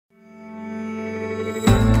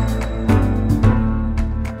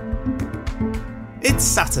It's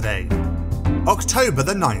Saturday, October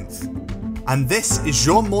the 9th, and this is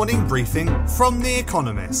your morning briefing from The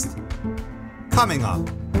Economist. Coming up,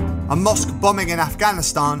 a mosque bombing in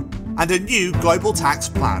Afghanistan and a new global tax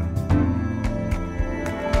plan.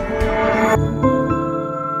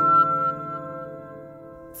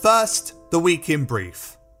 First, the week in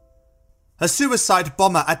brief. A suicide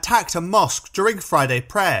bomber attacked a mosque during Friday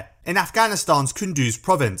prayer in Afghanistan's Kunduz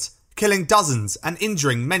province, killing dozens and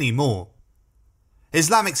injuring many more.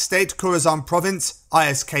 Islamic State Khorasan Province,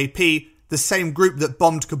 ISKP, the same group that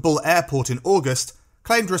bombed Kabul airport in August,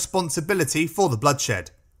 claimed responsibility for the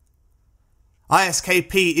bloodshed.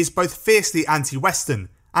 ISKP is both fiercely anti-Western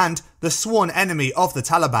and the sworn enemy of the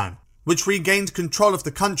Taliban, which regained control of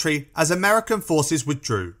the country as American forces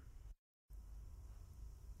withdrew.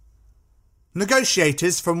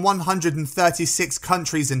 Negotiators from 136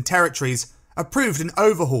 countries and territories approved an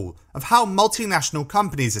overhaul of how multinational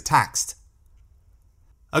companies are taxed.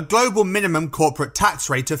 A global minimum corporate tax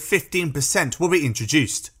rate of 15% will be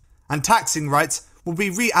introduced, and taxing rights will be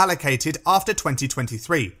reallocated after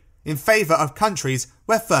 2023 in favour of countries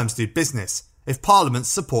where firms do business, if parliaments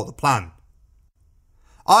support the plan.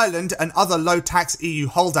 Ireland and other low-tax EU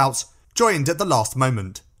holdouts joined at the last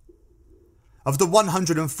moment. Of the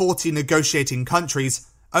 140 negotiating countries,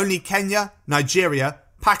 only Kenya, Nigeria,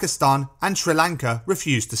 Pakistan and Sri Lanka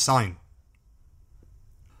refused to sign.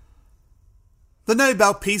 The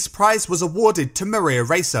Nobel Peace Prize was awarded to Maria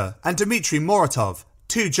Ressa and Dmitry Muratov,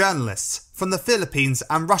 two journalists from the Philippines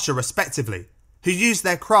and Russia respectively, who used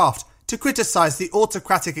their craft to criticise the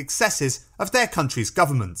autocratic excesses of their country's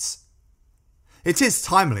governments. It is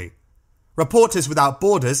timely. Reporters Without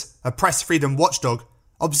Borders, a press freedom watchdog,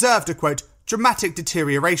 observed a, quote, dramatic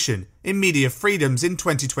deterioration in media freedoms in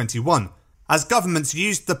 2021 as governments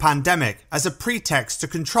used the pandemic as a pretext to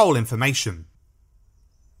control information.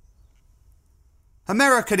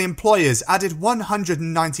 American employers added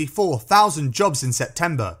 194,000 jobs in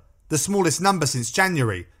September, the smallest number since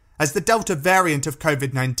January, as the Delta variant of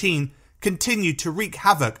COVID-19 continued to wreak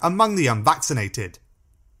havoc among the unvaccinated.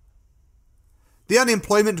 The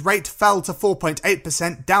unemployment rate fell to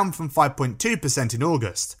 4.8%, down from 5.2% in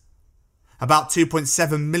August. About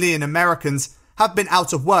 2.7 million Americans have been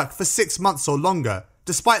out of work for 6 months or longer,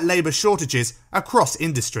 despite labour shortages across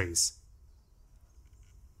industries.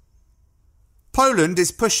 Poland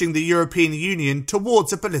is pushing the European Union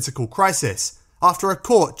towards a political crisis after a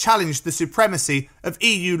court challenged the supremacy of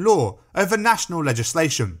EU law over national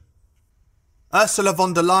legislation. Ursula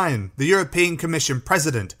von der Leyen, the European Commission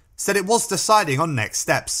President, said it was deciding on next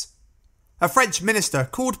steps. A French minister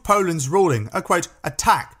called Poland's ruling a, quote,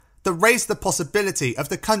 attack that raised the possibility of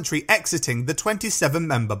the country exiting the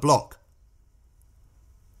 27-member bloc.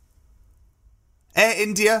 Air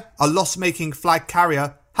India, a loss-making flag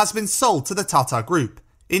carrier, has been sold to the Tata Group,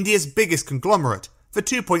 India's biggest conglomerate, for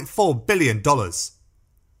 $2.4 billion.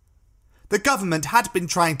 The government had been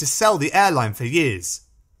trying to sell the airline for years.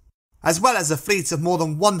 As well as a fleet of more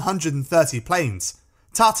than 130 planes,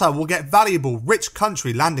 Tata will get valuable rich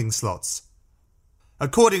country landing slots.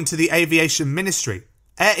 According to the Aviation Ministry,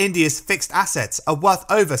 Air India's fixed assets are worth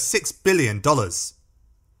over $6 billion.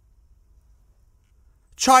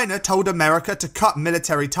 China told America to cut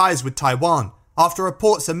military ties with Taiwan after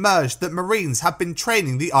reports emerged that Marines have been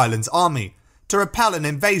training the island's army to repel an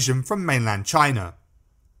invasion from mainland China.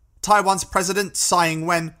 Taiwan's President Tsai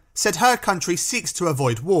Ing-wen said her country seeks to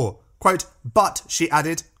avoid war, quote, but, she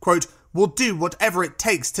added, quote, will do whatever it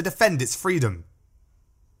takes to defend its freedom.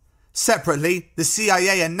 Separately, the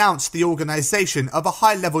CIA announced the organisation of a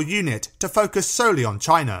high-level unit to focus solely on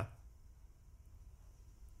China.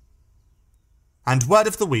 And word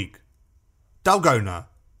of the week. Dalgona.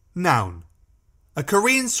 Noun. A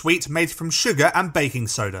Korean sweet made from sugar and baking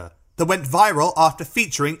soda that went viral after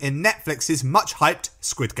featuring in Netflix's much-hyped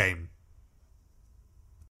Squid Game.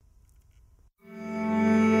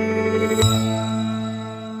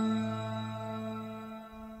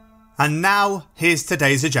 And now, here's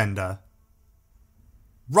today's agenda.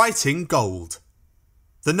 Writing gold.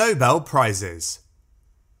 The Nobel Prizes.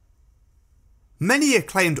 Many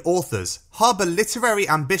acclaimed authors harbour literary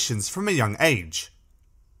ambitions from a young age.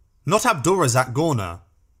 Not Abdulrazak Gurnah.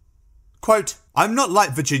 Quote, I'm not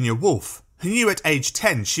like Virginia Woolf, who knew at age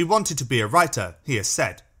 10 she wanted to be a writer, he has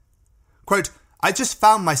said. Quote, I just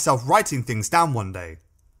found myself writing things down one day.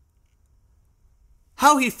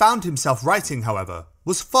 How he found himself writing, however,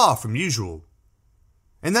 was far from usual.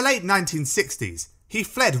 In the late 1960s, he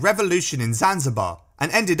fled revolution in Zanzibar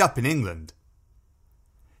and ended up in England.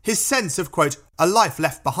 His sense of, quote, a life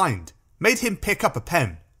left behind made him pick up a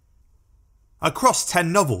pen. Across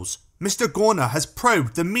 10 novels, Mr. Gurnah has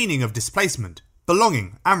probed the meaning of displacement,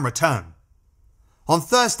 belonging and return. On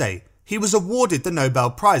Thursday, he was awarded the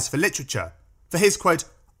Nobel Prize for Literature for his, quote,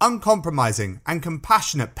 uncompromising and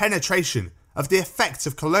compassionate penetration of the effects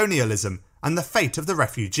of colonialism and the fate of the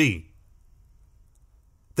refugee.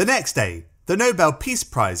 The next day, the Nobel Peace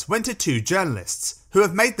Prize went to two journalists who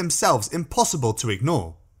have made themselves impossible to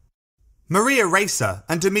ignore. Maria Ressa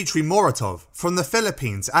and Dmitry Muratov from the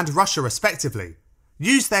Philippines and Russia respectively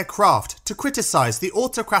used their craft to criticise the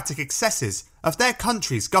autocratic excesses of their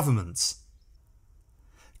country's governments.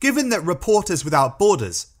 Given that Reporters Without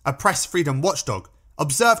Borders, a press freedom watchdog,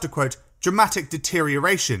 observed a, quote, dramatic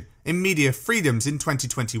deterioration in media freedoms in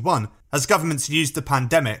 2021 as governments used the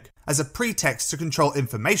pandemic as a pretext to control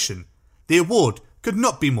information, the award could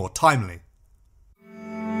not be more timely.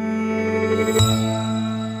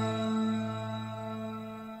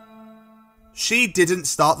 She didn't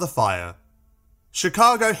start the fire.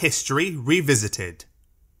 Chicago history revisited.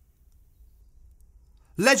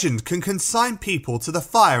 Legend can consign people to the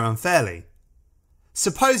fire unfairly.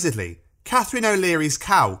 Supposedly, Catherine O'Leary's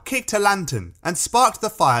cow kicked a lantern and sparked the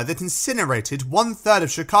fire that incinerated 1/3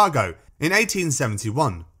 of Chicago in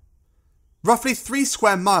 1871. Roughly 3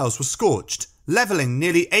 square miles were scorched, levelling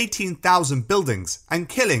nearly 18,000 buildings and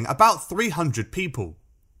killing about 300 people.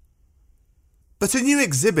 But a new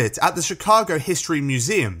exhibit at the Chicago History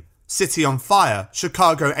Museum, City on Fire,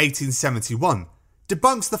 Chicago 1871,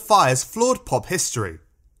 debunks the fire's flawed pop history.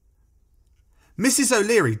 Mrs.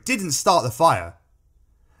 O'Leary didn't start the fire.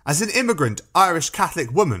 As an immigrant Irish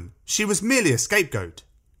Catholic woman, she was merely a scapegoat.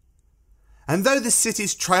 And though the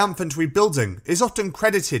city's triumphant rebuilding is often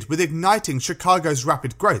credited with igniting Chicago's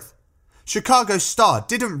rapid growth, Chicago's star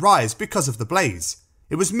didn't rise because of the blaze.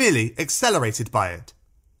 It was merely accelerated by it.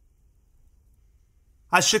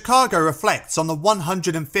 As Chicago reflects on the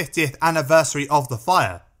 150th anniversary of the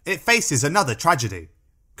fire, it faces another tragedy: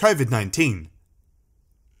 COVID-19.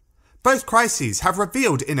 Both crises have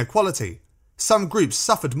revealed inequality. Some groups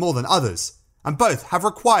suffered more than others, and both have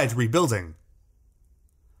required rebuilding.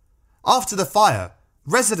 After the fire,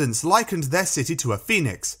 residents likened their city to a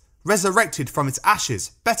phoenix, resurrected from its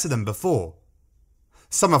ashes better than before.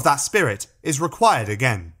 Some of that spirit is required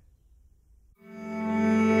again.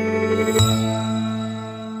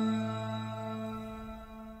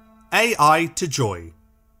 AI to joy.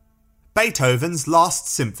 Beethoven's Last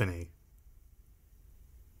Symphony.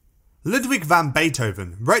 Ludwig van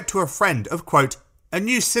Beethoven wrote to a friend of, quote, a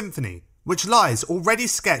new symphony which lies already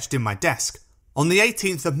sketched in my desk on the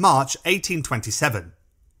 18th of March 1827.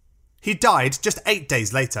 He died just 8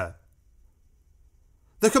 days later.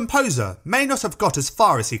 The composer may not have got as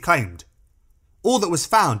far as he claimed. All that was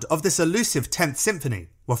found of this elusive 10th symphony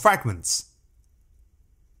were fragments.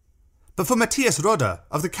 But for Matthias Roder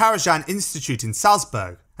of the Karajan Institute in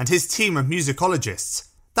Salzburg and his team of musicologists,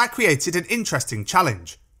 that created an interesting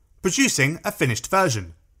challenge: producing a finished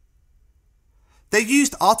version. They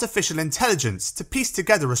used artificial intelligence to piece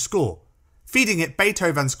together a score, feeding it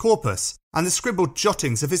Beethoven's corpus and the scribbled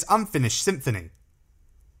jottings of his unfinished symphony.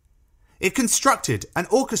 It constructed and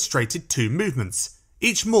orchestrated 2 movements,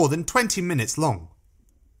 each more than 20 minutes long.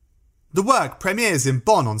 The work premieres in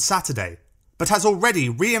Bonn on Saturday, but has already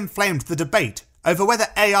re-inflamed the debate over whether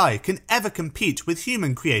AI can ever compete with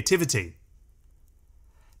human creativity.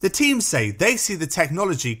 The team say they see the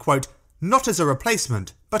technology, quote, not as a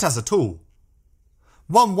replacement, but as a tool.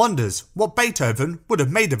 One wonders what Beethoven would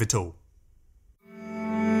have made of it all.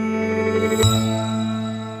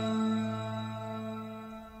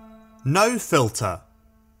 No filter.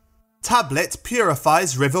 Tablet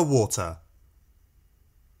purifies river water.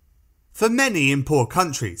 For many in poor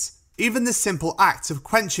countries, even the simple act of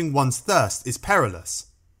quenching one's thirst is perilous.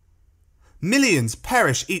 Millions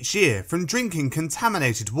perish each year from drinking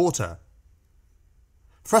contaminated water.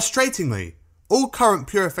 Frustratingly, all current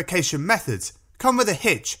purification methods come with a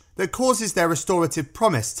hitch that causes their restorative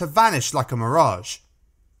promise to vanish like a mirage.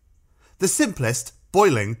 The simplest,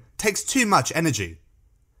 boiling, takes too much energy.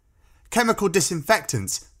 Chemical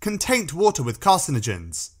disinfectants can taint water with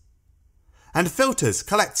carcinogens. And filters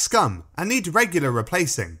collect scum and need regular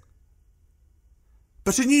replacing.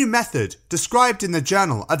 But a new method, described in the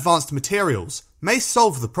journal Advanced Materials, may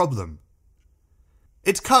solve the problem.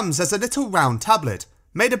 It comes as a little round tablet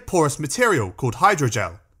made of porous material called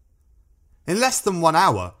hydrogel. In less than 1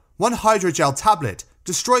 hour, one hydrogel tablet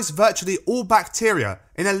destroys virtually all bacteria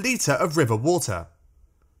in a litre of river water.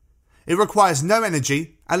 It requires no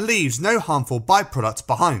energy and leaves no harmful byproducts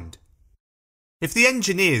behind. If the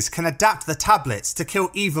engineers can adapt the tablets to kill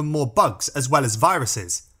even more bugs as well as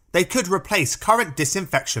viruses, they could replace current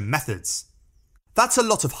disinfection methods. That's a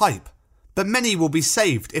lot of hype, but many will be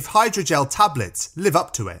saved if hydrogel tablets live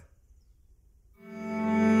up to it.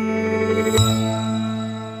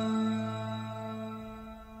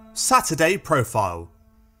 Saturday Profile.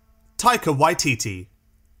 Taika Waititi,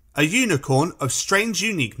 a unicorn of strange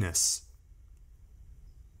uniqueness.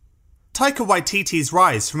 Taika Waititi's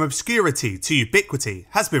rise from obscurity to ubiquity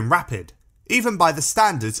has been rapid, even by the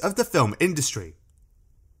standards of the film industry.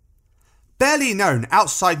 Barely known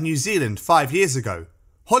outside New Zealand 5 years ago,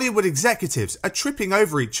 Hollywood executives are tripping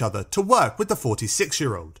over each other to work with the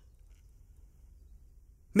 46-year-old.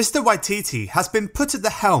 Mr. Waititi has been put at the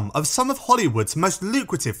helm of some of Hollywood's most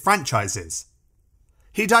lucrative franchises.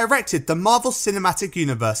 He directed the Marvel Cinematic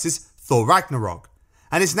Universe's Thor Ragnarok,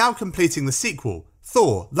 and is now completing the sequel,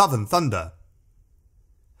 Thor: Love and Thunder.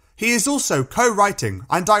 He is also co-writing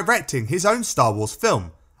and directing his own Star Wars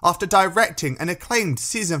film, after directing an acclaimed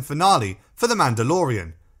season finale for The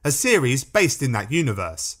Mandalorian, a series based in that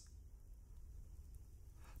universe.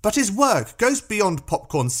 But his work goes beyond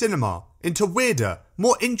popcorn cinema into weirder,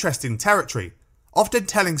 more interesting territory, often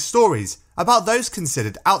telling stories about those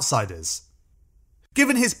considered outsiders.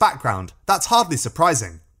 Given his background, that's hardly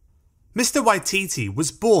surprising. Mr. Waititi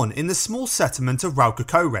was born in the small settlement of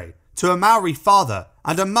Raukokore to a Maori father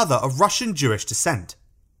and a mother of Russian Jewish descent.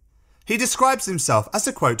 He describes himself as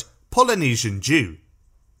a, quote, Polynesian Jew.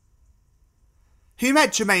 He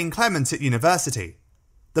met Jermaine Clement at university.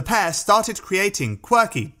 The pair started creating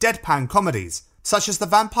quirky, deadpan comedies, such as the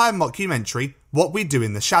vampire mockumentary What We Do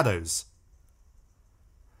in the Shadows.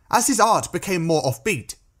 As his art became more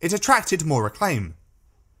offbeat, it attracted more acclaim.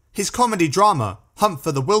 His comedy drama, Hunt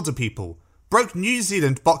for the Wilder People, broke New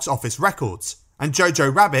Zealand box office records, and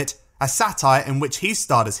Jojo Rabbit, a satire in which he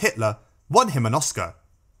starred as Hitler, won him an Oscar.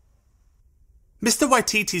 Mr.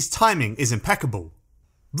 Waititi's timing is impeccable.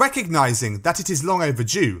 Recognising that it is long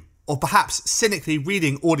overdue, or perhaps cynically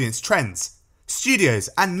reading audience trends, studios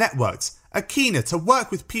and networks are keener to work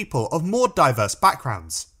with people of more diverse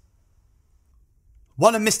backgrounds.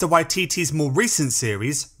 One of Mr. Waititi's more recent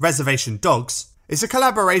series, Reservation Dogs, is a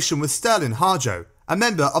collaboration with Sterling Harjo, a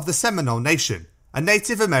member of the Seminole Nation, a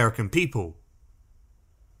Native American people.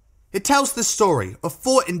 It tells the story of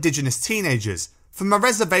 4 indigenous teenagers from a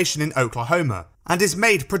reservation in Oklahoma and is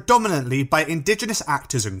made predominantly by indigenous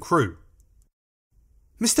actors and crew.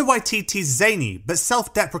 Mr. Waititi's zany but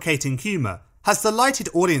self-deprecating humour has delighted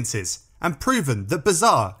audiences and proven that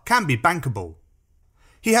bizarre can be bankable.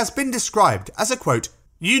 He has been described as a, quote,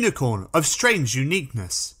 unicorn of strange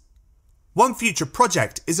uniqueness. One future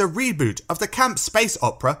project is a reboot of the camp space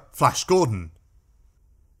opera Flash Gordon.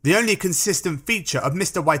 The only consistent feature of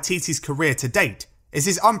Mr. Waititi's career to date is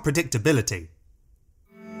his unpredictability.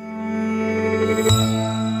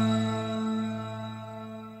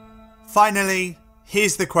 Finally,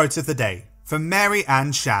 here's the quote of the day from Mary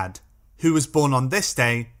Ann Shadd, who was born on this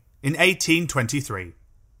day in 1823.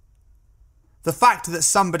 The fact that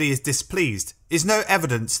somebody is displeased is no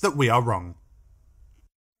evidence that we are wrong.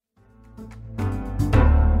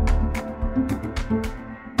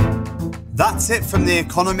 That's it from the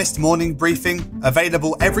Economist morning briefing,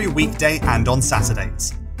 available every weekday and on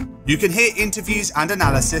Saturdays. You can hear interviews and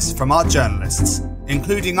analysis from our journalists,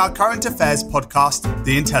 including our current affairs podcast,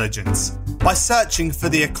 The Intelligence, by searching for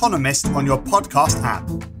The Economist on your podcast app,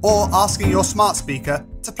 or asking your smart speaker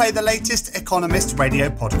to play the latest Economist radio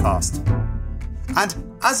podcast.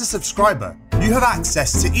 And as a subscriber, you have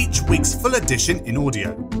access to each week's full edition in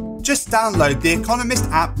audio. Just download the Economist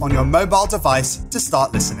app on your mobile device to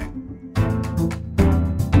start listening.